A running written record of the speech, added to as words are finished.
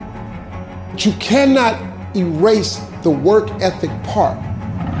But you cannot erase the work ethic part.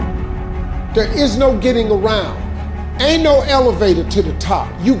 There is no getting around. Ain't no elevator to the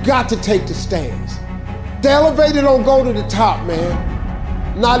top. You got to take the stairs. The elevator don't go to the top,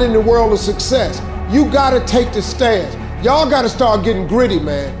 man. Not in the world of success. You got to take the stairs. Y'all got to start getting gritty,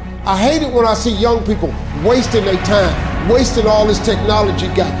 man. I hate it when I see young people wasting their time, wasting all this technology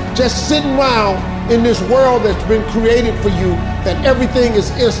got, just sitting around in this world that's been created for you, that everything is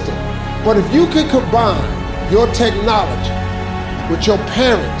instant. But if you can combine your technology with your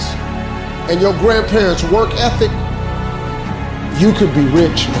parents and your grandparents' work ethic, you could be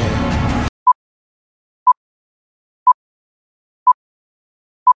rich, man.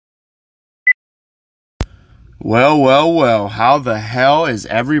 Well, how the hell is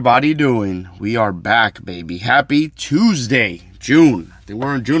everybody doing? We are back, baby. Happy Tuesday, June. I think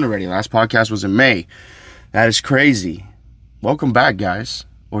we're in June already. Last podcast was in May. That is crazy. Welcome back, guys.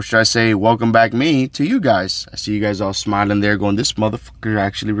 Or should I say, welcome back me to you guys. I see you guys all smiling there going, this motherfucker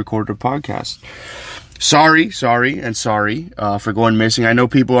actually recorded a podcast. Sorry for going missing. I know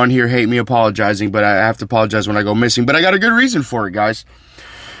people on here hate me apologizing, but I have to apologize when I go missing. But I got a good reason for it, guys.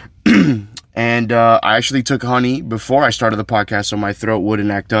 And I actually took honey before I started the podcast so my throat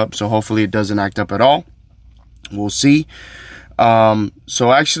wouldn't act up. So hopefully it doesn't act up at all. We'll see.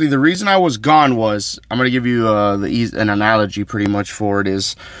 So actually the reason I was gone was, I'm going to give you an analogy pretty much for it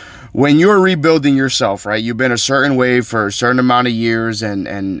is, when you're rebuilding yourself, right? You've been a certain way for a certain amount of years and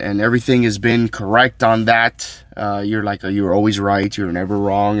everything has been correct on that. You were always right. You were never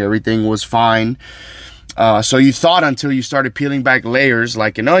wrong. Everything was fine. So you thought until you started peeling back layers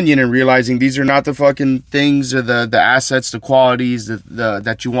like an onion and realizing these are not the fucking things or the assets, the qualities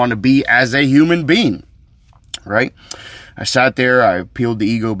that you want to be as a human being, right? I sat there, I peeled the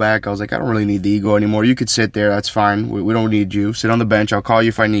ego back. I was like, I don't really need the ego anymore. You could sit there, that's fine. We don't need you. Sit on the bench. I'll call you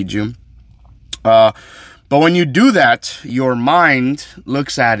if I need you. But when you do that, your mind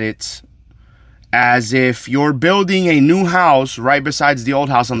looks at it as if you're building a new house right besides the old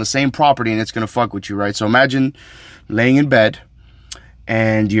house on the same property and it's going to fuck with you, right? So imagine laying in bed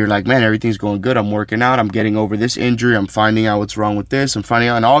and you're like, man, everything's going good. I'm working out. I'm getting over this injury. I'm finding out what's wrong with this. I'm finding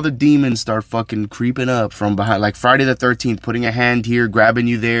out. And all the demons start fucking creeping up from behind, like Friday the 13th, putting a hand here, grabbing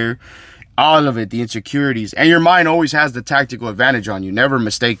you there. All of it, the insecurities. And your mind always has the tactical advantage on you. Never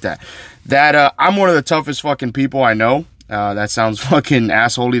mistake that. I'm one of the toughest fucking people I know. That sounds fucking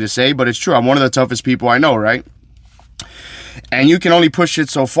assholey to say, but it's true. I'm one of the toughest people I know, right? And you can only push it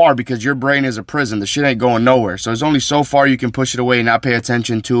so far because your brain is a prison. The shit ain't going nowhere. So there's only so far you can push it away and not pay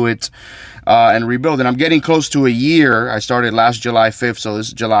attention to it and rebuild. And I'm getting close to a year. I started last July 5th, so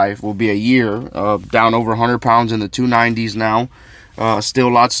this July will be a year. Down over 100 pounds in the 290s now. Still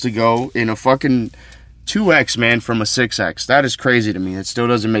lots to go in a fucking 2X, man, from a 6X. That is crazy to me. It still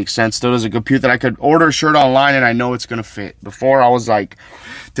doesn't make sense. Still doesn't compute that I could order a shirt online and I know it's going to fit. Before I was like,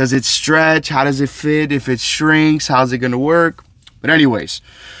 does it stretch? How does it fit? If it shrinks, how's it going to work? But anyways,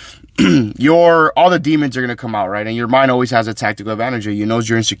 all the demons are going to come out, right? And your mind always has a tactical advantage. It knows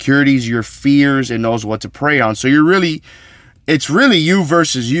your insecurities, your fears. It knows what to prey on. So it's really you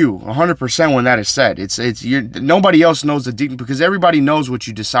versus you, 100% when that is said. Nobody else knows the demon because everybody knows what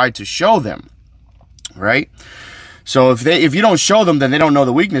you decide to show them. Right? So if you don't show them, then they don't know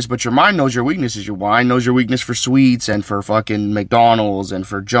the weakness, but your mind knows your weaknesses. Your mind knows your weakness for sweets and for fucking McDonald's and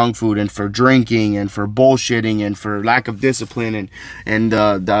for junk food and for drinking and for bullshitting and for lack of discipline and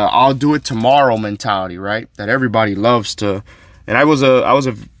the I'll do it tomorrow mentality, right? That everybody loves to. And I was a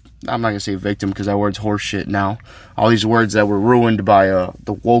I'm not gonna say victim because that word's horse shit now. All these words that were ruined by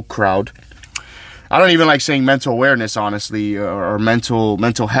the woke crowd. I don't even like saying mental awareness, honestly, or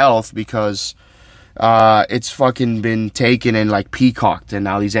mental health because it's fucking been taken and like peacocked, and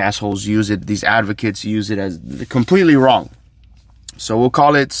now these assholes use it, these advocates use it as completely wrong. So we'll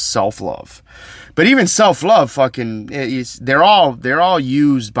call it self-love. But even self-love fucking they're all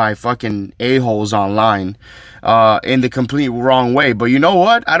used by fucking a-holes online in the complete wrong way. But you know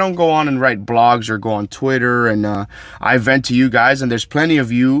what? I don't go on and write blogs or go on Twitter and I vent to you guys, and there's plenty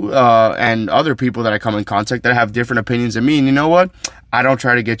of you and other people that I come in contact that have different opinions than me. And you know what? I don't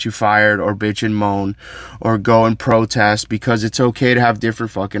try to get you fired or bitch and moan or go and protest because it's okay to have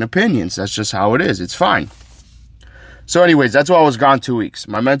different fucking opinions. That's just how it is. It's fine. So anyways, that's why I was gone 2 weeks.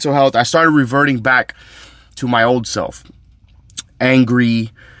 My mental health, I started reverting back to my old self.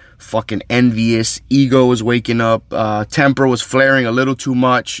 Angry, fucking envious, ego was waking up, temper was flaring a little too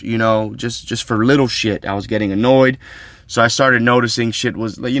much, just for little shit. I was getting annoyed. So I started noticing shit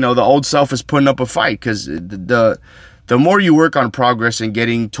was, the old self is putting up a fight because the more you work on progress and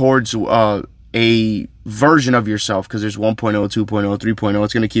getting towards a version of yourself, because there's 1.0, 2.0, 3.0.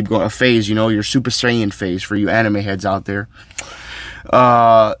 It's going to keep going, a phase, your Super Saiyan phase for you anime heads out there.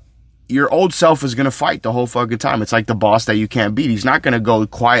 Your old self is going to fight the whole fucking time. It's like the boss that you can't beat. He's not going to go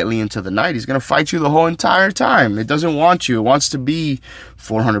quietly into the night. He's going to fight you the whole entire time. It doesn't want you. It wants to be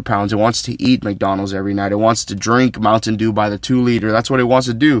 400 pounds. It wants to eat McDonald's every night. It wants to drink Mountain Dew by the 2-liter. That's what it wants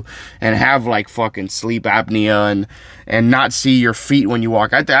to do. And have like fucking sleep apnea and not see your feet when you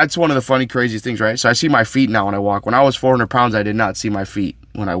walk. That's one of the funny, crazy things, right? So I see my feet now when I walk. When I was 400 pounds, I did not see my feet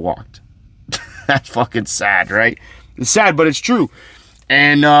when I walked. That's fucking sad, right? It's sad, but it's true.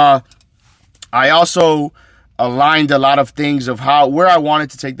 And, I also aligned a lot of things of where I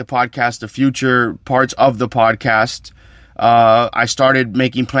wanted to take the podcast, the future parts of the podcast. I started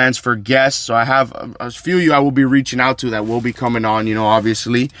making plans for guests. So I have a few of you I will be reaching out to that will be coming on,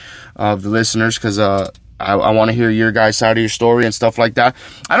 obviously, of the listeners, because I want to hear your guys' side of your story and stuff like that.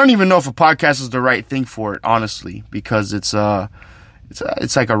 I don't even know if a podcast is the right thing for it, honestly, because it's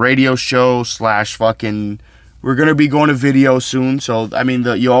like a radio show / fucking. We're going to be going to video soon, so, I mean,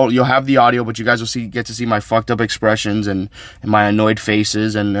 you'll have the audio, but you guys will get to see my fucked up expressions and my annoyed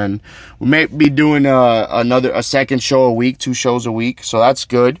faces, and we may be doing a second show a week, 2 shows a week, so that's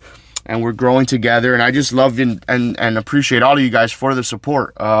good, and we're growing together, and I just love and appreciate all of you guys for the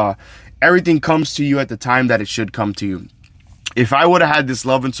support. Everything comes to you at the time that it should come to you. If I would have had this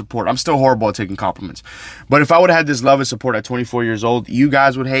love and support, I'm still horrible at taking compliments, but if I would have had this love and support at 24 years old, you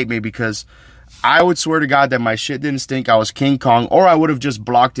guys would hate me, because I would swear to God that my shit didn't stink. I was King Kong, or I would have just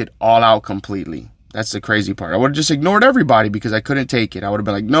blocked it all out completely. That's the crazy part. I would have just ignored everybody because I couldn't take it. I would have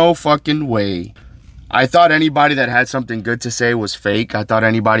been like, no fucking way. I thought anybody that had something good to say was fake. I thought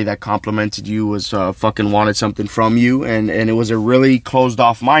anybody that complimented you was fucking wanted something from you, and it was a really closed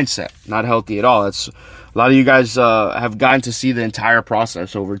off mindset. Not healthy at all. It's a lot of you guys have gotten to see the entire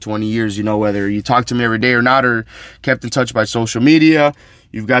process over 20 years, whether you talk to me every day or not, or kept in touch by social media.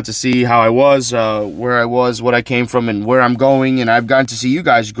 You've got to see how I was, where I was, what I came from, and where I'm going. And I've gotten to see you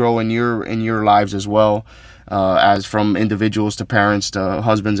guys grow in your lives as well, as from individuals to parents to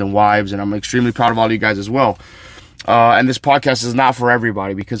husbands and wives. And I'm extremely proud of all you guys as well. And this podcast is not for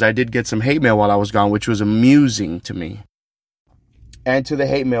everybody, because I did get some hate mail while I was gone, which was amusing to me. And to the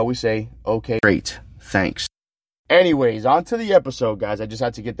hate mail, we say, okay, great, thanks. Anyways, on to the episode, guys. I just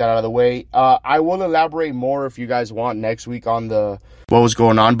had to get that out of the way. I will elaborate more if you guys want next week on what was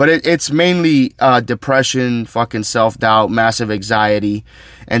going on. But it's mainly depression, fucking self-doubt, massive anxiety,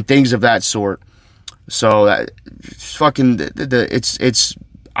 and things of that sort. So, fucking, it's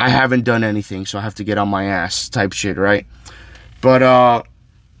I haven't done anything, so I have to get on my ass type shit, right? But,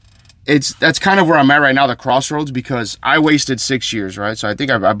 that's kind of where I'm at right now, the crossroads, because I wasted 6 years, right? So I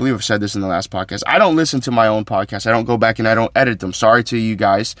believe I've said this in the last podcast. I don't listen to my own podcast. I don't go back and I don't edit them. Sorry to you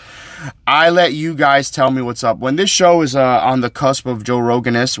guys. I let you guys tell me what's up. When this show is on the cusp of Joe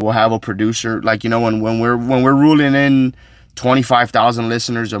Rogan-esque, we'll have a producer, like, when we're ruling in 25,000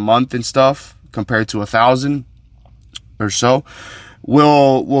 listeners a month and stuff compared to 1,000 or so.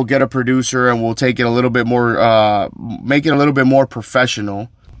 We'll get a producer and we'll take it a little bit more, make it a little bit more professional.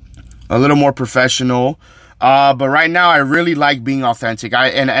 But right now I really like being authentic.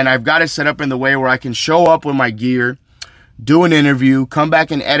 And I've got it set up in the way where I can show up with my gear, do an interview, come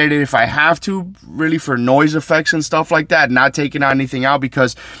back and edit it if I have to, really for noise effects and stuff like that, not taking anything out,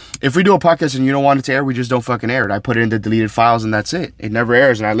 because if we do a podcast and you don't want it to air, we just don't fucking air it. I put it in the deleted files and that's it. It never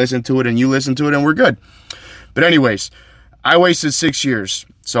airs, and I listen to it and you listen to it and we're good. But anyways, I wasted 6 years,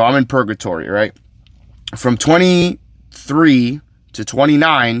 so I'm in purgatory, right? From 23 to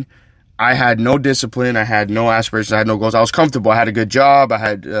 29, I had no discipline. I had no aspirations. I had no goals. I was comfortable. I had a good job. I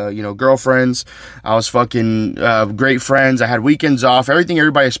had, girlfriends. I was fucking great friends. I had weekends off. Everything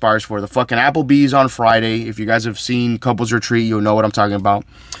everybody aspires for. The fucking Applebee's on Friday. If you guys have seen Couples Retreat, you'll know what I'm talking about.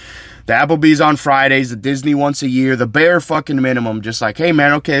 The Applebee's on Fridays. The Disney once a year. The bare fucking minimum. Just like, hey,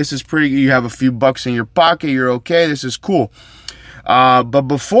 man, okay, this is pretty. You have a few bucks in your pocket. You're okay. This is cool. But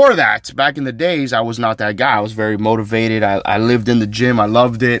before that, back in the days, I was not that guy. I was very motivated. I lived in the gym. I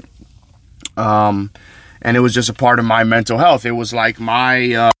loved it. And it was just a part of my mental health. It was like my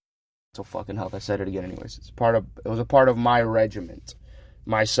mental fucking health. I said it again anyways. It was a part of my regiment,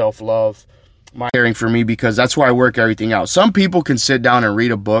 my self-love, my caring for me, because that's where I work everything out. Some people can sit down and read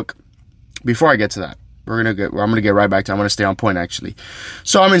a book. Before I get to that, I'm gonna get right back to it. I'm gonna stay on point, actually.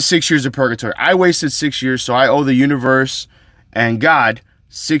 So I'm in 6 years of purgatory. I wasted 6 years, so I owe the universe and God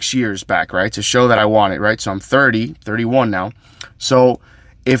 6 years back, right? To show that I want it, right? So I'm 31 now. So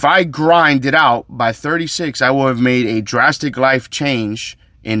if I grind it out by 36, I will have made a drastic life change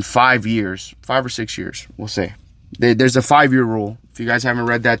in 5 years, 5 or 6 years, we'll say. There's a 5-year rule. If you guys haven't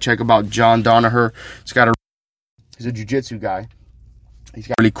read that, check about John Danaher. He's a jiu-jitsu guy. He's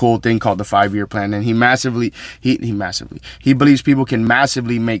got a really cool thing called the 5-year plan, and he believes people can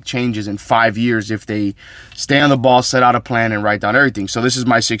massively make changes in 5 years if they stay on the ball, set out a plan, and write down everything. So this is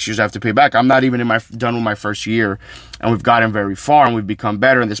my 6 years I have to pay back. I'm not even done with my first year, and we've gotten very far, and we've become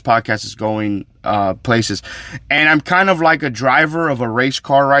better, and this podcast is going places. And I'm kind of like a driver of a race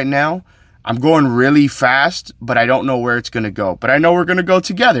car right now. I'm going really fast, but I don't know where it's going to go. But I know we're going to go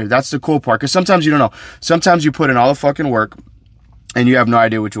together. That's the cool part, because sometimes you don't know. Sometimes you put in all the fucking work, and you have no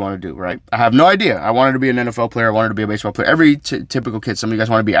idea what you want to do, right? I have no idea. I wanted to be an NFL player. I wanted to be a baseball player. Every typical kid. Some of you guys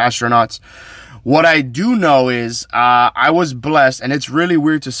want to be astronauts. What I do know is I was blessed, and it's really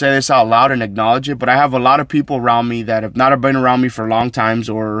weird to say this out loud and acknowledge it, but I have a lot of people around me that have not been around me for long times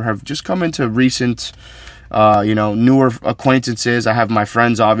or have just come into recent, newer acquaintances. I have my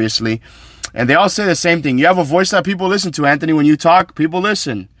friends, obviously, and they all say the same thing. You have a voice that people listen to, Anthony. When you talk, people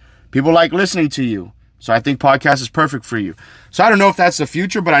listen. People like listening to you. So I think podcast is perfect for you. So I don't know if that's the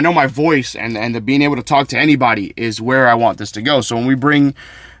future, but I know my voice and the being able to talk to anybody is where I want this to go. So when we bring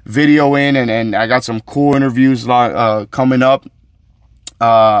video in and I got some cool interviews coming up,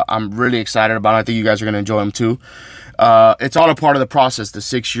 I'm really excited about it. I think you guys are going to enjoy them too. It's all a part of the process, the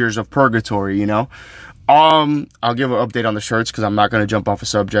 6 years of purgatory, you know. I'll give an update on the shirts because I'm not going to jump off a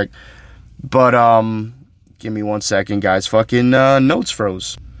subject. But give me 1 second, guys. Fucking notes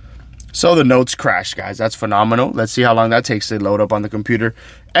froze. So the notes crashed, guys. That's phenomenal. Let's see how long that takes to load up on the computer.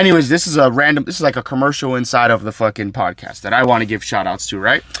 Anyways, this is like a commercial inside of the fucking podcast that I want to give shout outs to,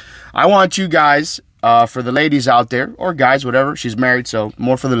 right? I want you guys, for the ladies out there, or guys, whatever. She's married, so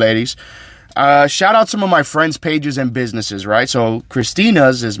more for the ladies. Shout out some of my friends' pages and businesses, right? So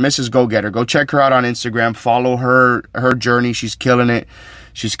Christina's is Mrs. Go Getter. Go check her out on Instagram. Follow her journey. She's killing it.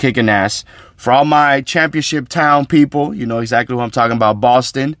 She's kicking ass. For all my championship town people, you know exactly who I'm talking about.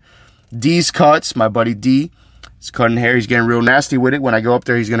 Boston. D's Cuts, my buddy D. He's cutting hair. He's getting real nasty with it. When I go up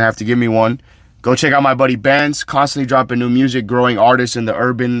there, he's going to have to give me one. Go check out my buddy Benz. Constantly dropping new music, growing artists in the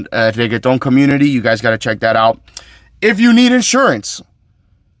urban reggaeton community. You guys got to check that out. If you need insurance,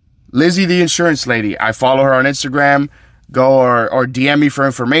 Lizzie the Insurance Lady. I follow her on Instagram. Go or DM me for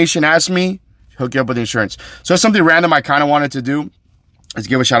information. Ask me. Hook you up with insurance. So something random I kind of wanted to do is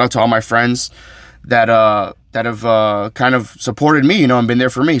give a shout out to all my friends that have kind of supported me, you know, and been there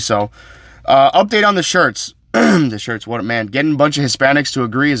for me. So, update on the shirts. The shirts, what, man, getting a bunch of Hispanics to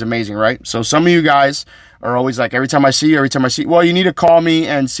agree is amazing, right? So some of you guys are always like, every time I see, well, you need to call me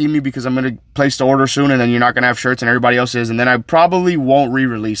and see me because I'm going to place the order soon, and then you're not going to have shirts and everybody else is, and then I probably won't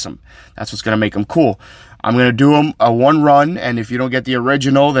re-release them. That's what's going to make them cool. I'm going to do them a one run, and if you don't get the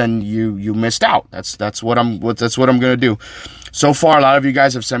original, then you missed out. That's what I'm going to do. So far, a lot of you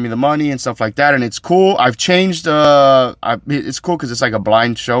guys have sent me the money and stuff like that, and it's cool. I've changed, it's cool because it's like a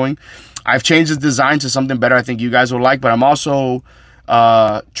blind showing. I've changed the design to something better I think you guys will like, but I'm also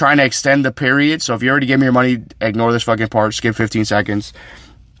trying to extend the period. So if you already gave me your money, ignore this fucking part, skip 15 seconds.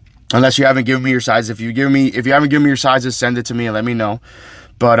 Unless you haven't given me your size. If you haven't given me your sizes, send it to me and let me know.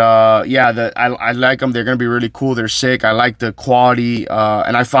 But I like them. They're going to be really cool. They're sick. I like the quality.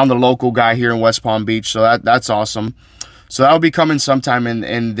 And I found the local guy here in West Palm Beach, so that's awesome. So that'll be coming sometime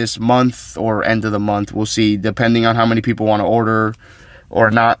in this month or end of the month. We'll see, depending on how many people want to order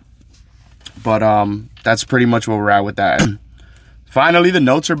or not. But that's pretty much where we're at with that. Finally, the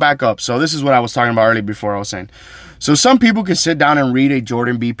notes are back up. So this is what I was talking about earlier before I was saying. So some people can sit down and read a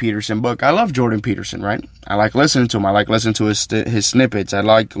Jordan B. Peterson book. I love Jordan Peterson, right? I like listening to him. I like listening to his snippets. I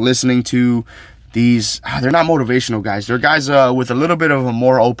like listening to these, they're not motivational guys. They're guys with a little bit of a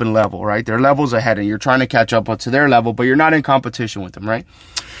more open level, right? They're levels ahead, and you're trying to catch up to their level, but you're not in competition with them, right?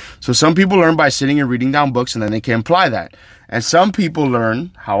 So some people learn by sitting and reading down books, and then they can apply that. And some people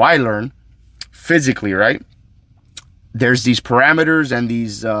learn, how I learn, physically, right? There's these parameters and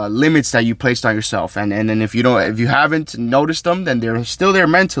these limits that you placed on yourself, and then if you haven't noticed them, then they're still there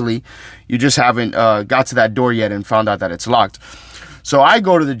mentally. You just haven't got to that door yet and found out that it's locked. So I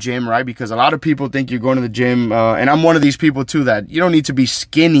go to the gym, right? Because a lot of people think you're going to the gym, and I'm one of these people too, that you don't need to be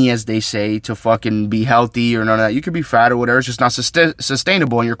skinny, as they say, to fucking be healthy or none of that. You could be fat or whatever. It's just not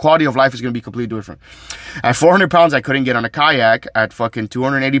sustainable, and your quality of life is going to be completely different. At 400 pounds, I couldn't get on a kayak. At fucking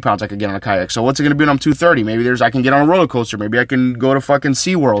 280 pounds, I could get on a kayak. So what's it going to be when I'm 230? Maybe I can get on a roller coaster. Maybe I can go to fucking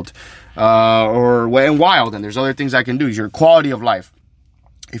SeaWorld or Wet n Wild, and there's other things I can do. It's your quality of life.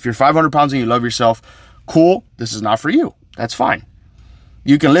 If you're 500 pounds and you love yourself, cool, this is not for you. That's fine.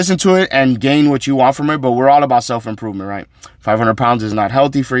 You can listen to it and gain what you want from it, but we're all about self-improvement, right? 500 pounds is not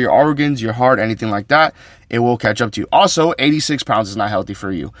healthy for your organs, your heart, anything like that. It will catch up to you. Also, 86 pounds is not healthy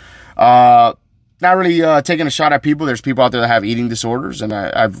for you. not really taking a shot at people. There's people out there that have eating disorders, and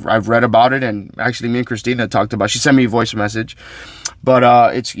I've read about it. And actually, me and Christina talked about. She sent me a voice message, but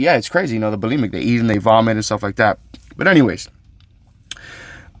it's crazy. The bulimic, they eat and they vomit and stuff like that. But anyways,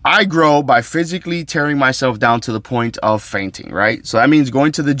 I grow by physically tearing myself down to the point of fainting, right? So that means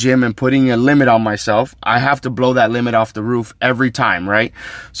going to the gym and putting a limit on myself. I have to blow that limit off the roof every time, right?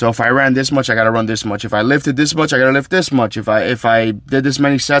 So if I ran this much, I got to run this much. If I lifted this much, I got to lift this much. If I did this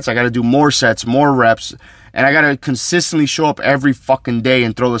many sets, I got to do more sets, more reps. And I got to consistently show up every fucking day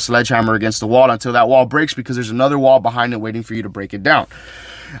and throw the sledgehammer against the wall until that wall breaks, because there's another wall behind it waiting for you to break it down.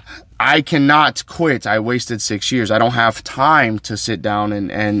 I cannot quit. I wasted 6 years. I don't have time to sit down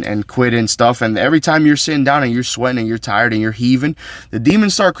and quit and stuff. And every time you're sitting down and you're sweating and you're tired and you're heaving, the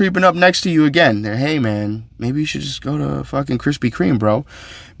demons start creeping up next to you again. They're, hey man, maybe you should just go to fucking Krispy Kreme, bro.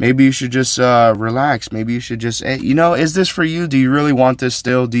 Maybe you should just relax. Maybe you should just, is this for you? Do you really want this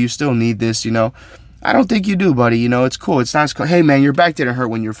still? Do you still need this? I don't think you do, buddy. It's cool. It's not. Hey man, your back didn't hurt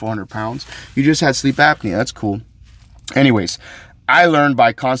when you're 400 pounds. You just had sleep apnea. That's cool. Anyways, I learned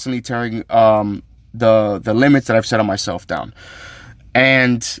by constantly tearing the limits that I've set on myself down.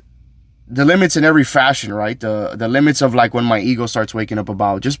 And the limits in every fashion, right? The limits of like when my ego starts waking up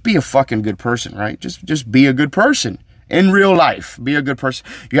about just be a fucking good person, right? Just be a good person in real life. Be a good person.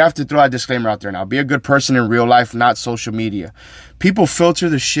 You have to throw a disclaimer out there now. Be a good person in real life, not social media. People filter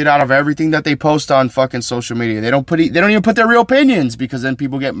the shit out of everything that they post on fucking social media. They don't even put their real opinions, because then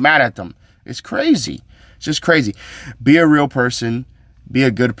people get mad at them. It's crazy. It's just crazy. Be a real person. Be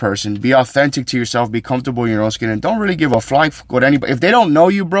a good person. Be authentic to yourself. Be comfortable in your own skin. And don't really give a flying fuck what anybody. If they don't know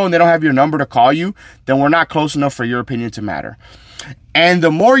you, bro, and they don't have your number to call you, then we're not close enough for your opinion to matter. And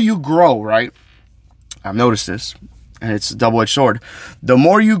the more you grow, right? I've noticed this, and it's a double-edged sword. The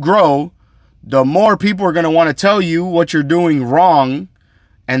more you grow, the more people are going to want to tell you what you're doing wrong,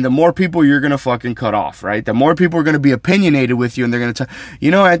 and the more people you're going to fucking cut off, right? The more people are going to be opinionated with you, and they're going to tell,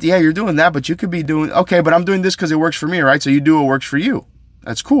 yeah, you're doing that, but you could be doing, okay, but I'm doing this because it works for me, right? So you do what works for you.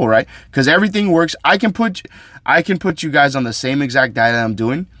 That's cool, right? Because everything works. I can put you guys on the same exact diet that I'm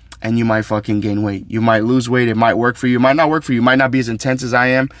doing, and you might fucking gain weight. You might lose weight. It might work for you. It might not work for you. It might not be as intense as I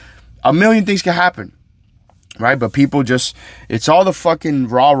am. A million things can happen, right? But people it's all the fucking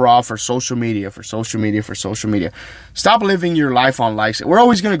rah-rah for social media. Stop living your life on likes. We're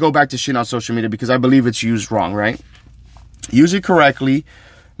always going to go back to shit on social media because I believe it's used wrong, right? Use it correctly.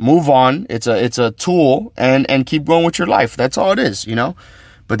 Move on. It's a tool, and keep going with your life. That's all it is,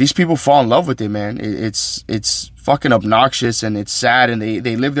 But these people fall in love with it, man. It's fucking obnoxious, and it's sad, and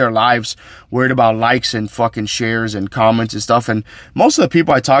they live their lives worried about likes and fucking shares and comments and stuff. And most of the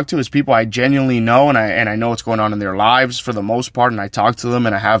people I talk to is people I genuinely know, and I know what's going on in their lives for the most part, and I talk to them,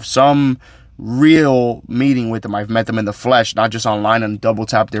 and I have some real meeting with them. I've met them in the flesh, not just online, and double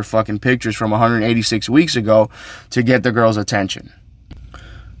tap their fucking pictures from 186 weeks ago to get the girl's attention.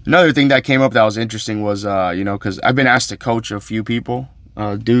 Another thing that came up that was interesting was, because I've been asked to coach a few people,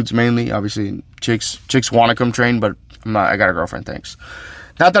 dudes mainly. Obviously, chicks want to come train, but I got a girlfriend, thanks.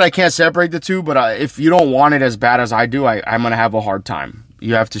 Not that I can't separate the two, but if you don't want it as bad as I do, I'm going to have a hard time.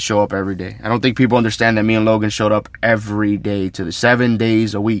 You have to show up every day. I don't think people understand that me and Logan showed up every day to the 7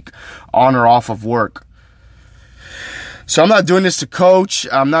 days a week, on or off of work. So I'm not doing this to coach.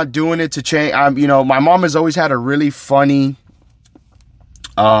 I'm not doing it to change. My mom has always had a really funny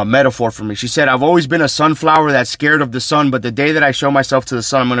metaphor for me. She said, I've always been a sunflower that's scared of the sun, but the day that I show myself to the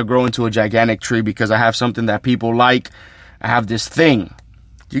sun, I'm going to grow into a gigantic tree because I have something that people like. I have this thing.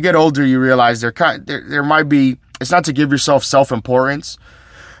 You get older, you realize there might be, it's not to give yourself self-importance,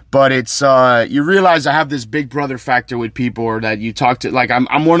 but it's, you realize I have this big brother factor with people, or that you talk to, like,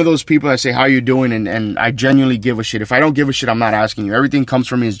 I'm one of those people that say, how you doing? And I genuinely give a shit. If I don't give a shit, I'm not asking you. Everything comes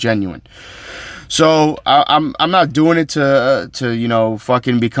from me is genuine. So I'm not doing it to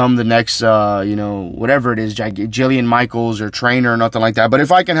fucking become the next whatever it is, Jillian Michaels or trainer or nothing like that. But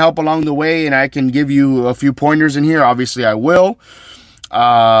if I can help along the way and I can give you a few pointers in here, obviously I will.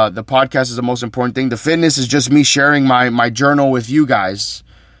 The podcast is the most important thing. The fitness is just me sharing my journal with you guys,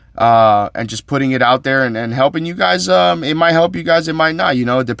 and just putting it out there and helping you guys. It might help you guys, it might not.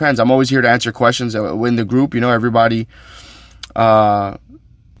 It depends. I'm always here to answer questions in the group. Everybody.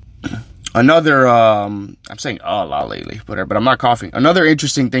 Another, I'm saying a lot lately, but I'm not coughing. Another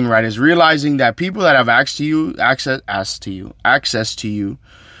interesting thing, right, is realizing that people that have access to you,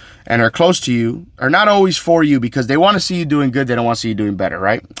 and are close to you are not always for you, because they want to see you doing good. They don't want to see you doing better,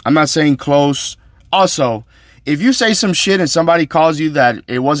 right? I'm not saying close. Also, if you say some shit and somebody calls you that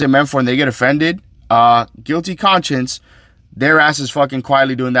it wasn't meant for and they get offended, guilty conscience, their ass is fucking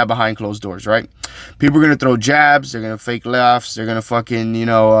quietly doing that behind closed doors, right? People are going to throw jabs. They're going to fake laughs. They're going to fucking,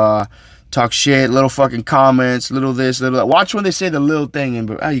 talk shit, little fucking comments, little this, little that. Watch when they say the little thing and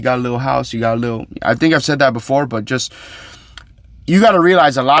you got a little house, you got a little. I think I've said that before, but just you got to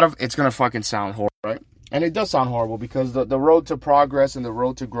realize a lot of it's gonna fucking sound horrible, right? And it does sound horrible because the road to progress and the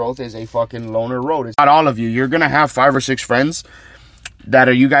road to growth is a fucking loner road. It's not all of you. You're gonna have 5 or 6 friends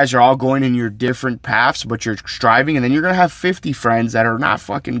that you guys are all going in your different paths, but you're striving, and then you're gonna have 50 friends that are not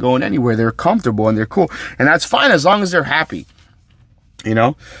fucking going anywhere. They're comfortable and they're cool, and that's fine as long as they're happy. You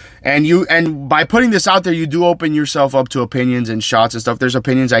know, and by putting this out there, you do open yourself up to opinions and shots and stuff. There's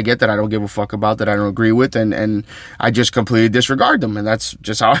opinions I get that I don't give a fuck about, that I don't agree with, and I just completely disregard them, and that's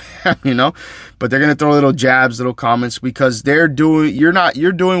just how I am, you know. But they're gonna throw little jabs, little comments, because you're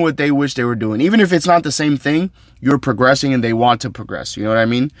doing what they wish they were doing. Even if it's not the same thing, you're progressing, and they want to progress. You know what I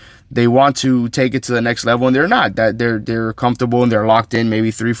mean? They want to take it to the next level, and they're not. That they're comfortable and they're locked in,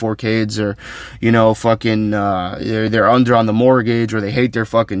 maybe 3-4 kids, or you know, fucking they're under on the mortgage, or they hate their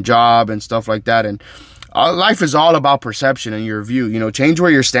fucking job and stuff like that. And life is all about perception and your view. You know, change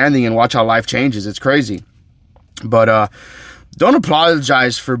where you're standing and watch how life changes. It's crazy, but don't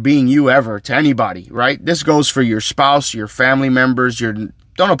apologize for being you ever to anybody, right? This goes for your spouse, your family members. Don't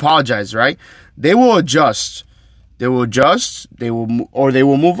apologize, right? They will adjust. They will adjust, they will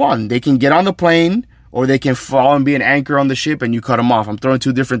move on. They can get on the plane, or they can fall and be an anchor on the ship, and you cut them off. I'm throwing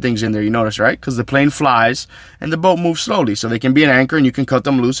 2 different things in there, you notice, right? Because the plane flies and the boat moves slowly. So they can be an anchor, and you can cut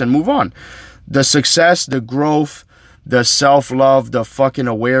them loose and move on. The success, the growth, the self-love, the fucking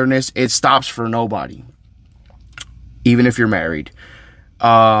awareness, it stops for nobody. Even if you're married.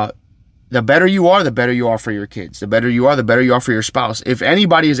 The better you are for your kids. The better you are for your spouse. If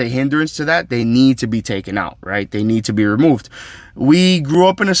anybody is a hindrance to that, they need to be taken out, right? They need to be removed. We grew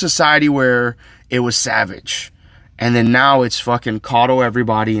up in a society where it was savage. And then now it's fucking coddle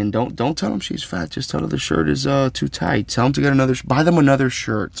everybody, and don't tell them she's fat. Just tell her the shirt is too tight. Tell them to get buy them another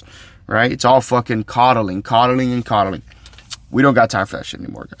shirt, right? It's all fucking coddling. We don't got time for that shit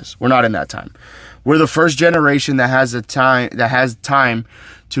anymore, guys. We're not in that time. We're the first generation that has time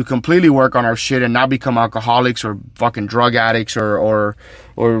to completely work on our shit and not become alcoholics or fucking drug addicts or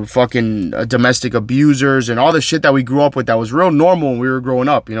fucking domestic abusers and all the shit that we grew up with that was real normal when we were growing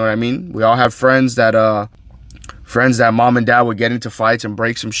up. You know what I mean? We all have friends that mom and dad would get into fights and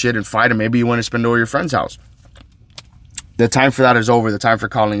break some shit and fight, and maybe you want to spend over your friend's house. The time for that is over. The time for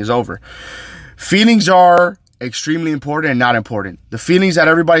calling is over. Feelings are extremely important and not important. The feelings that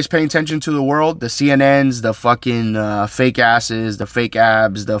everybody's paying attention to the world, the CNNs, the fucking fake asses, the fake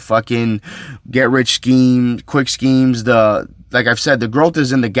abs, the fucking get rich schemes, quick schemes, like I've said, the growth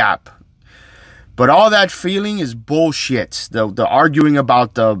is in the gap. But all that feeling is bullshit. The arguing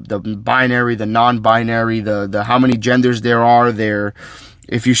about the binary, the non-binary, the how many genders there are,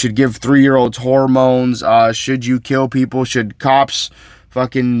 if you should give 3-year-olds hormones, should you kill people, should cops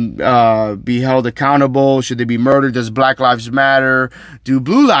fucking be held accountable? Should they be murdered? Does Black Lives Matter? Do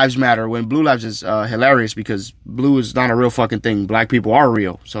Blue Lives Matter? When Blue Lives is hilarious because blue is not a real fucking thing. Black people are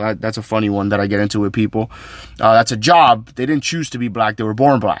real. So that's a funny one that I get into with people. That's a job. They didn't choose to be black. They were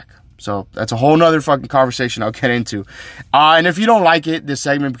born black. So that's a whole nother fucking conversation I'll get into. And if you don't like it, this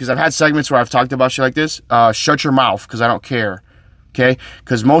segment, because I've had segments where I've talked about shit like this, shut your mouth because I don't care. Okay?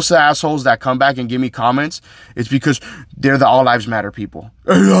 Because most of the assholes that come back and give me comments, it's because they're the All Lives Matter people.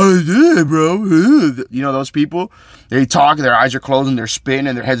 Yeah, bro. You know those people? They talk, their eyes are closed, and they're spitting,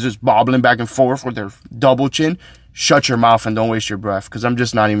 and their heads just bobbling back and forth with their double chin. Shut your mouth and don't waste your breath, because I'm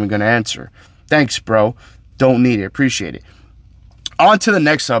just not even going to answer. Thanks, bro. Don't need it. Appreciate it. On to the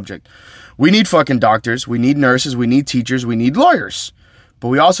next subject. We need fucking doctors. We need nurses. We need teachers. We need lawyers. But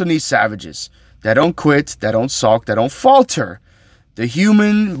we also need savages that don't quit, that don't sulk, that don't falter. The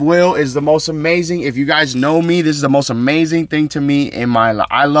human will is the most amazing. If you guys know me, this is the most amazing thing to me in my life.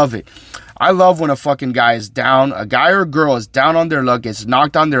 I love it. I love when a fucking guy is down, a guy or a girl is down on their luck, gets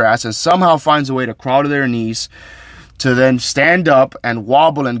knocked on their ass, and somehow finds a way to crawl to their knees, to then stand up and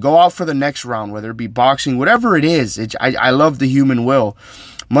wobble and go out for the next round, whether it be boxing, whatever it is. I love the human will.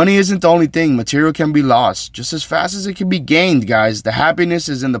 Money isn't the only thing. Material can be lost just as fast as it can be gained, guys. The happiness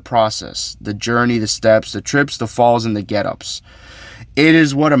is in the process, the journey, the steps, the trips, the falls, and the get-ups. It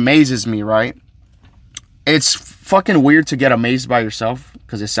is what amazes me, right? It's fucking weird to get amazed by yourself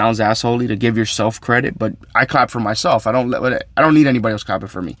because it sounds assholey to give yourself credit, but I clap for myself. I don't need anybody else clapping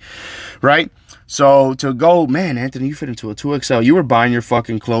for me, right? So to go, man, Anthony, you fit into a 2XL. You were buying your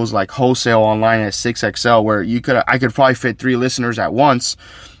fucking clothes like wholesale online at 6XL, where I could probably fit 3 listeners at once.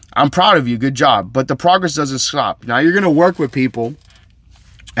 I'm proud of you. Good job. But the progress doesn't stop. Now you're gonna work with people.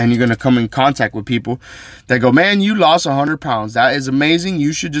 And you're going to come in contact with people that go, man, you lost 100 pounds. That is amazing.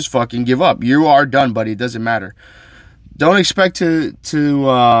 You should just fucking give up. You are done, buddy. It doesn't matter. Don't expect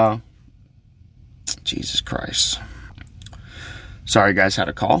to Jesus Christ. Sorry, guys, had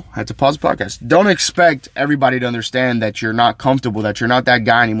a call. Had to pause the podcast. Don't expect everybody to understand that you're not comfortable, that you're not that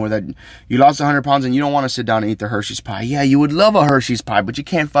guy anymore, that you lost 100 pounds and you don't want to sit down and eat the Hershey's pie. Yeah, you would love a Hershey's pie, but you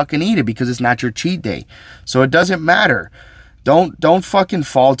can't fucking eat it because it's not your cheat day. So it doesn't matter. Don't fucking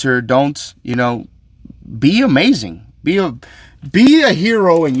falter. Don't, be amazing. Be a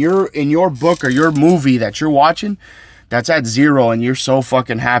hero in your book or your movie that you're watching. That's at 0 and you're so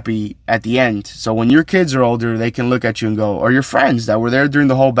fucking happy at the end. So when your kids are older, they can look at you and go, or your friends that were there during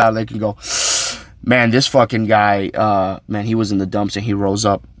the whole battle, they can go, man, this fucking guy, man, he was in the dumps and he rose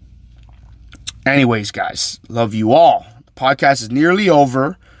up. Anyways, guys, love you all. The podcast is nearly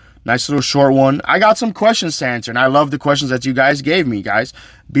over. Nice little short one. I got some questions to answer, and I love the questions that you guys gave me, guys.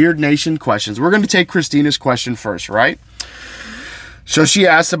 Beard Nation questions. We're going to take Christina's question first, right? So she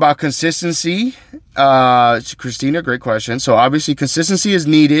asked about consistency. Christina, great question. So obviously consistency is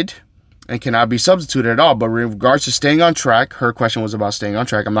needed and cannot be substituted at all. But in regards to staying on track, her question was about staying on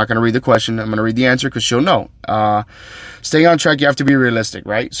track. I'm not going to read the question. I'm going to read the answer because she'll know. Staying on track, you have to be realistic,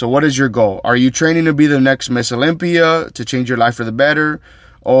 right? So what is your goal? Are you training to be the next Miss Olympia, to change your life for the better,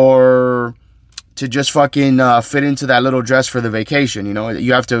 or to just fucking fit into that little dress for the vacation?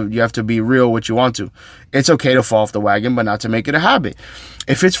 You have to be real what you want to. It's okay to fall off the wagon, but not to make it a habit.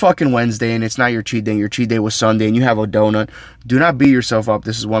 If it's fucking Wednesday and it's not your cheat day, your cheat day was Sunday, and you have a donut, do not beat yourself up.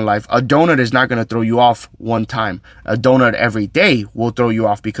 This is one life. A donut is not going to throw you off one time. A donut every day will throw you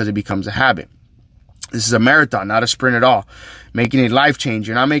off because it becomes a habit. This is a marathon, not a sprint at all. Making a life change.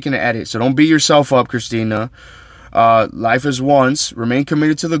 You're not making an edit. So don't beat yourself up, Christina. Life is once. Remain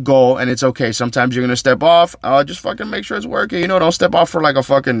committed to the goal, and it's okay. Sometimes you're gonna step off. Just fucking make sure it's working. Don't step off for like a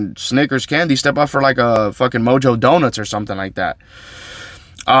fucking Snickers candy. Step off for like a fucking Mojo Donuts or something like that.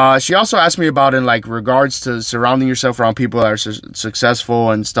 She also asked me about in like regards to surrounding yourself around people that are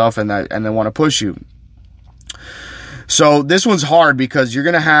successful and stuff, and they want to push you. So this one's hard because you're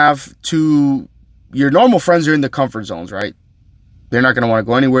gonna have your normal friends are in the comfort zones, right? They're not going to want to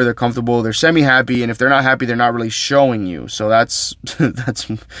go anywhere. They're comfortable. They're semi-happy. And if they're not happy, they're not really showing you. So that's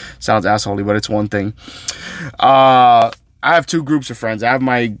sounds assholey, but it's one thing. I have 2 groups of friends. I have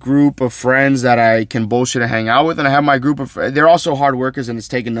my group of friends that I can bullshit and hang out with. And I have my group of... They're also hard workers, and it's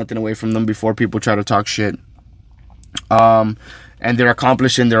taking nothing away from them before people try to talk shit. And they're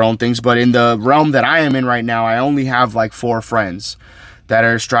accomplishing their own things. But in the realm that I am in right now, I only have like 4 friends that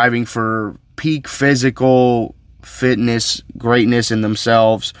are striving for peak physical fitness, greatness in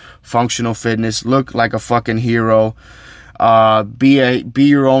themselves, functional fitness, look like a fucking hero, be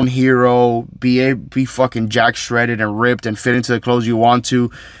your own hero, be fucking jack shredded and ripped and fit into the clothes you want to.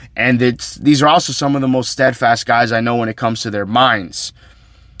 And these are also some of the most steadfast guys I know when it comes to their minds.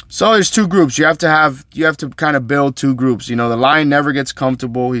 So there's 2 groups. You have to kind of build 2 groups. The lion never gets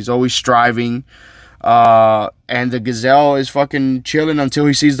comfortable. He's always striving. And the gazelle is fucking chilling until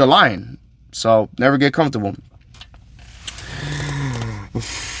he sees the lion. So never get comfortable.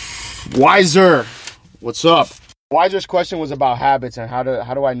 Wiser, what's up? Wiser's question was about habits and how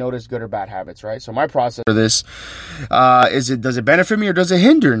do I notice good or bad habits, right? So my process for this does it benefit me or does it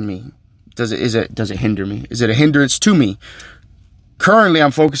hinder me? Does it hinder me? Is it a hindrance to me? Currently,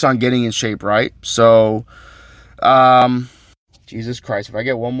 I'm focused on getting in shape, right? So, Jesus Christ, if I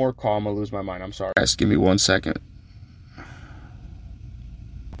get one more call, I'm gonna lose my mind. I'm sorry. Guys, give me 1 second.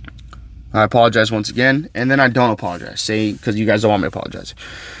 I apologize once again, and then I don't apologize. Because you guys don't want me to apologize.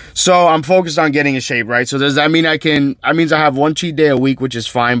 So I'm focused on getting in shape, right? So does that mean that means I have 1 cheat day a week, which is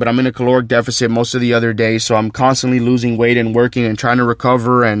fine, but I'm in a caloric deficit most of the other days, so I'm constantly losing weight and working and trying to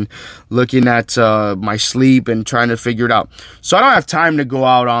recover and looking at my sleep and trying to figure it out. So I don't have time to go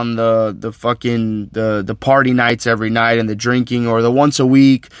out on the party nights every night and the drinking or the once a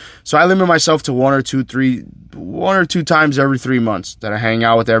week. So I limit myself to 1 or 2 times every 3 months that I hang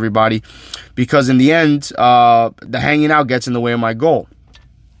out with everybody, because in the end, the hanging out gets in the way of my goal.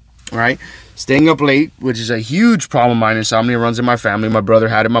 Right? Staying up late, which is a huge problem of mine. Insomnia runs in my family. My brother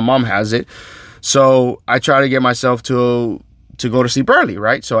had it. My mom has it. So I try to get myself to go to sleep early,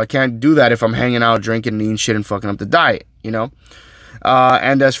 right? So I can't do that if I'm hanging out, drinking, and eating shit and fucking up the diet,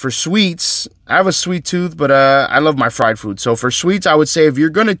 And as for sweets, I have a sweet tooth, but I love my fried food. So for sweets, I would say if you're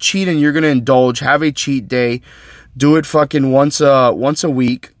going to cheat and you're going to indulge, have a cheat day. Do it fucking once a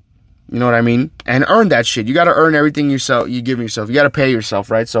week. You know what I mean? And earn that shit. You got to earn everything you give yourself. You got to pay yourself,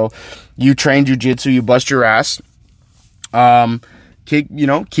 right? So you train jiu-jitsu, you bust your ass.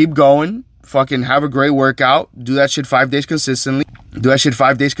 Keep going. Fucking have a great workout. Do that shit 5 days consistently.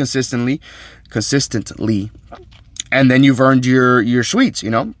 Consistently. And then you've earned your sweets,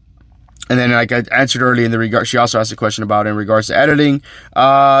 And And then, like I answered earlier in the regard, she also asked a question about in regards to editing.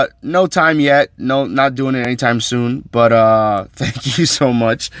 No time yet. No, not doing it anytime soon. But thank you so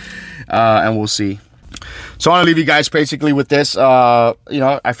much, and we'll see. So I want to leave you guys basically with this.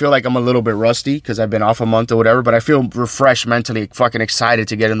 I feel like I'm a little bit rusty because I've been off a month or whatever, but I feel refreshed mentally, fucking excited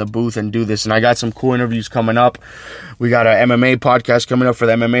to get in the booth and do this. And I got some cool interviews coming up. We got an MMA podcast coming up for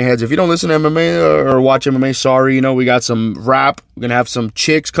the MMA heads. If you don't listen to MMA or watch MMA, sorry. We got some rap. We're going to have some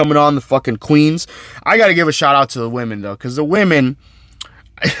chicks coming on, the fucking queens. I got to give a shout out to the women, though, because the women...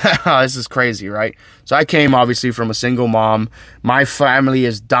 this is crazy, right? So I came obviously from a single mom. My family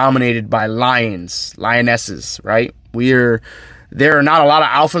is dominated by lionesses, right? There are not a lot of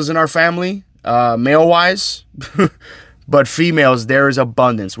alphas in our family, male wise, but females, there is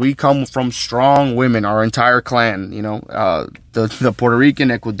abundance. We come from strong women, our entire clan, the Puerto Rican,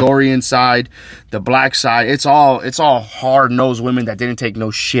 Ecuadorian side, the black side. It's all hard-nosed women that didn't take no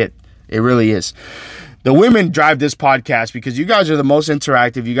shit. It really is. The women drive this podcast because you guys are the most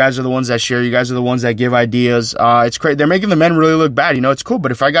interactive. You guys are the ones that share. You guys are the ones that give ideas. It's great. They're making the men really look bad. It's cool.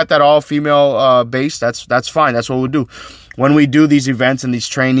 But if I got that all female base, that's fine. That's what we'll do. When we do these events and these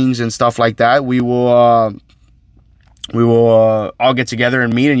trainings and stuff like that, we will all get together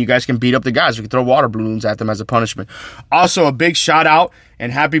and meet, and you guys can beat up the guys. We can throw water balloons at them as a punishment. Also, a big shout out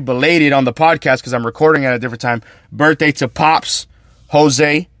and happy belated on the podcast because I'm recording at a different time. Birthday to Pops,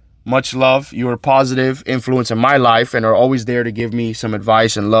 Jose. Much love. You are a positive influence in my life and are always there to give me some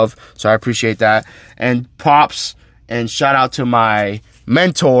advice and love. So I appreciate that. And Pops, and shout out to my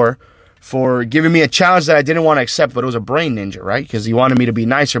mentor for giving me a challenge that I didn't want to accept, but it was a brain ninja, right? Because he wanted me to be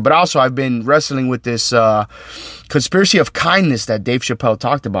nicer. But also I've been wrestling with this conspiracy of kindness that Dave Chappelle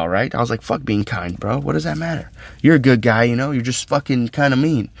talked about, right? I was like, fuck being kind, bro. What does that matter? You're a good guy, You're just fucking kind of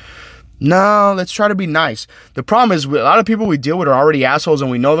mean. No, let's try to be nice. The problem is a lot of people we deal with are already assholes and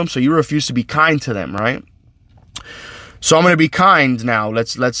we know them, so you refuse to be kind to them, right? So I'm going to be kind now.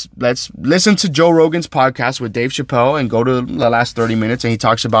 Let's listen to Joe Rogan's podcast with Dave Chappelle and go to the last 30 minutes and he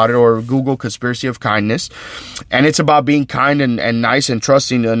talks about it, or Google Conspiracy of Kindness. And it's about being kind and nice and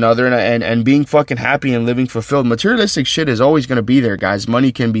trusting another and being fucking happy and living fulfilled. Materialistic shit is always going to be there, guys.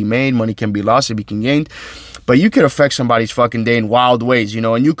 Money can be made, money can be lost, it can be gained. But you could affect somebody's fucking day in wild ways,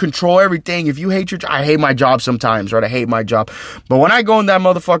 and you control everything. If you hate your job, I hate my job sometimes, right? I hate my job. But when I go in that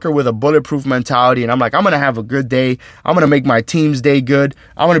motherfucker with a bulletproof mentality and I'm like, I'm going to have a good day. I'm going to make my team's day good.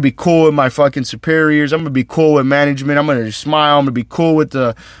 I'm going to be cool with my fucking superiors. I'm going to be cool with management. I'm going to smile. I'm going to be cool with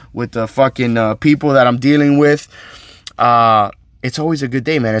the fucking people that I'm dealing with. It's always a good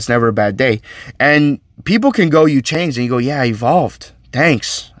day, man. It's never a bad day. And people can go, you changed, and you go, yeah, I evolved.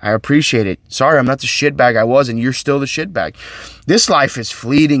 Thanks. I appreciate it. Sorry, I'm not the shitbag I was, and you're still the shitbag. This life is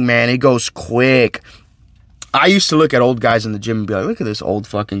fleeting, man. It goes quick. I used to look at old guys in the gym and be like, look at this old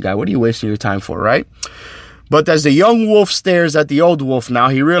fucking guy. What are you wasting your time for, right? But as the young wolf stares at the old wolf now,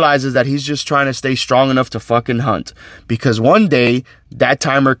 he realizes that he's just trying to stay strong enough to fucking hunt. Because one day, that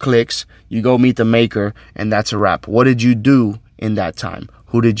timer clicks, you go meet the maker, and that's a wrap. What did you do in that time?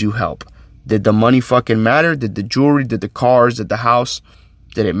 Who did you help? Did the money fucking matter? Did the jewelry, did the cars, did the house?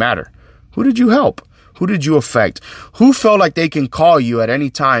 Did it matter? Who did you help? Who did you affect? Who felt like they can call you at any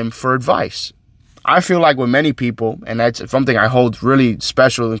time for advice? I feel like with many people, and that's something I hold really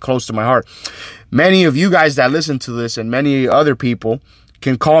special and close to my heart, many of you guys that listen to this and many other people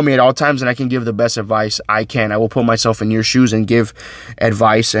can call me at all times and I can give the best advice I can. I will put myself in your shoes and give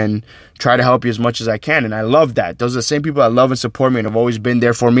advice and try to help you as much as I can. And I love that. Those are the same people that love and support me and have always been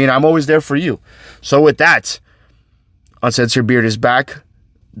there for me. And I'm always there for you. So with that, Uncensored Beard is back.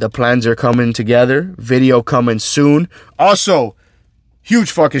 The plans are coming together. Video coming soon. Also, huge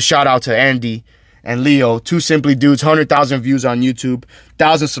fucking shout out to Andy and Leo. Two Simply Dudes. 100,000 views on YouTube.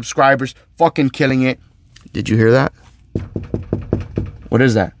 1,000 subscribers. Fucking killing it. Did you hear that? What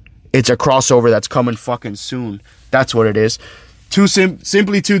is that? It's a crossover that's coming fucking soon. That's what it is. Two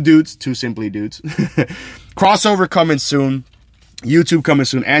Simply Dudes. Crossover coming soon. YouTube coming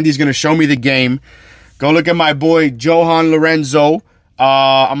soon. Andy's going to show me the game. Go look at my boy, Johan Lorenzo.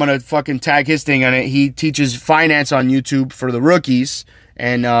 I'm going to fucking tag his thing on it. He teaches finance on YouTube for the rookies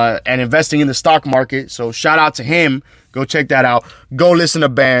and investing in the stock market. So shout out to him. Go check that out. Go listen to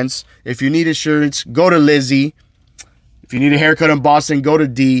bands. If you need insurance, go to Lizzie. If you need a haircut in Boston, go to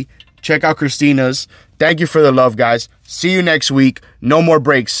D. Check out Christina's. Thank you for the love, guys. See you next week. No more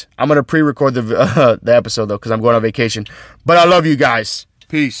breaks. I'm going to pre-record the episode, though, because I'm going on vacation. But I love you guys.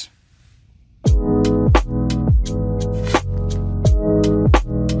 Peace.